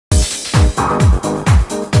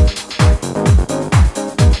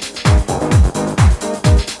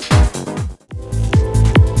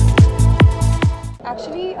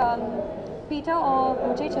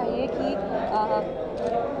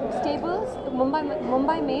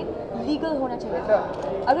मुंबई में लीगल होना चाहिए।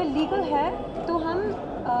 अगर लीगल है तो हम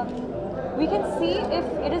we can see if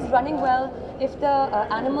it is running well, if the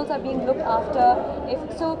animals are being looked after.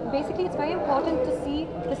 So basically it's very important to see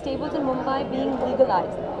the stables in Mumbai being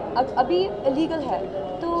legalized. Abhi illegal hai,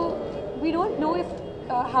 so we don't know if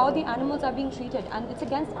how the animals are being treated, and it's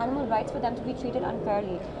against animal rights for them to be treated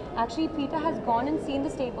unfairly. Actually, PETA has gone and seen the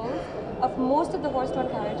stables of most of the horse-drawn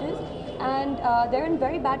carriages, and they're in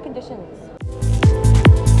very bad conditions.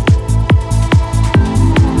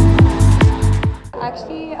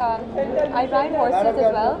 Actually, I ride horses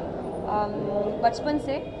as well, बचपन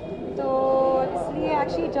से। तो इसलिए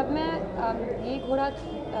actually जब मैं ये घोड़ा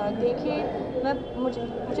देखे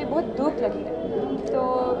मुझे बहुत दुख लगी। तो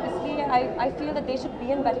इसलिए I feel that they should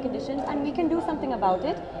be in better conditions, and we can do something about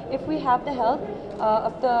it if we have the help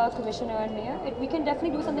of the commissioner and mayor. We can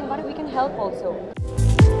definitely do something about it. We can help also.